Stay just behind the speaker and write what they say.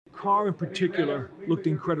Carr in particular looked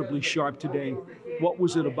incredibly sharp today. What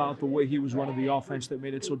was it about the way he was running the offense that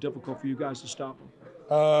made it so difficult for you guys to stop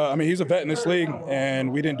him? He's a vet in this league,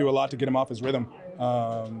 and we didn't do a lot to get him off his rhythm.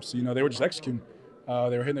 They were just executing.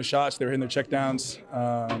 They were hitting their shots, they were hitting their checkdowns.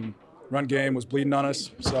 Run game was bleeding on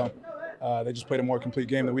us, so they just played a more complete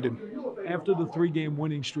game than we did. After the 3-game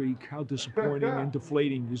winning streak, how disappointing and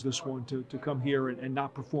deflating is this one to come here and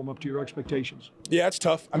not perform up to your expectations? Yeah, it's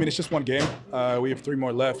tough. It's just one game. We have 3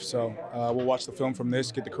 more left, so we'll watch the film from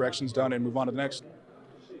this, get the corrections done, and move on to the next.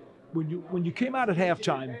 When you came out at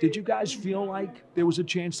halftime, did you guys feel like there was a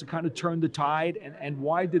chance to kind of turn the tide? And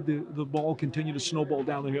why did the ball continue to snowball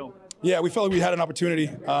down the hill? Yeah, we felt like we had an opportunity.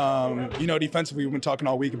 Defensively, we've been talking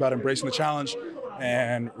all week about embracing the challenge.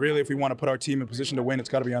 And really, if we want to put our team in position to win, it's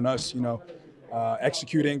got to be on us,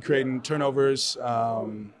 executing, creating turnovers,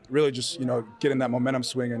 really just, getting that momentum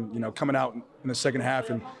swing and, coming out in the second half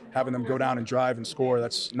and having them go down and drive and score.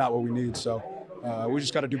 That's not what we need. So we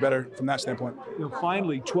just got to do better from that standpoint.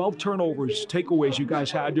 Finally, 12 turnovers, takeaways you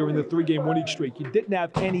guys had during the 3-game winning streak. You didn't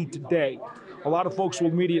have any today. A lot of folks will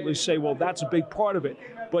immediately say, well, that's a big part of it.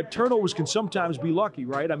 But turnovers can sometimes be lucky,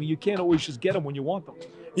 right? You can't always just get them when you want them.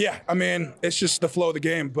 Yeah, it's just the flow of the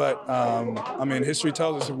game. But, history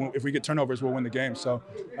tells us if we get turnovers, we'll win the game. So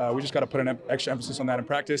we just got to put an extra emphasis on that in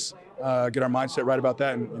practice, get our mindset right about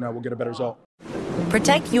that, and, we'll get a better result.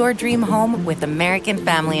 Protect your dream home with American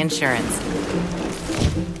Family Insurance.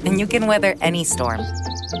 And you can weather any storm.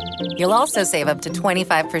 You'll also save up to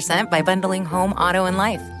 25% by bundling home, auto, and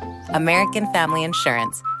life. American Family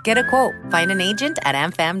Insurance. Get a quote. Find an agent at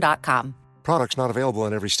amfam.com. Products not available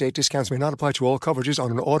in every state. Discounts may not apply to all coverages on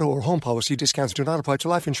an auto or home policy. Discounts do not apply to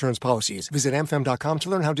life insurance policies. Visit amfam.com to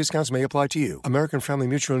learn how discounts may apply to you. American Family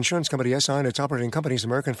Mutual Insurance Company, SI, and its operating companies,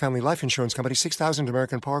 American Family Life Insurance Company, 6000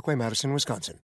 American Parkway, Madison, Wisconsin.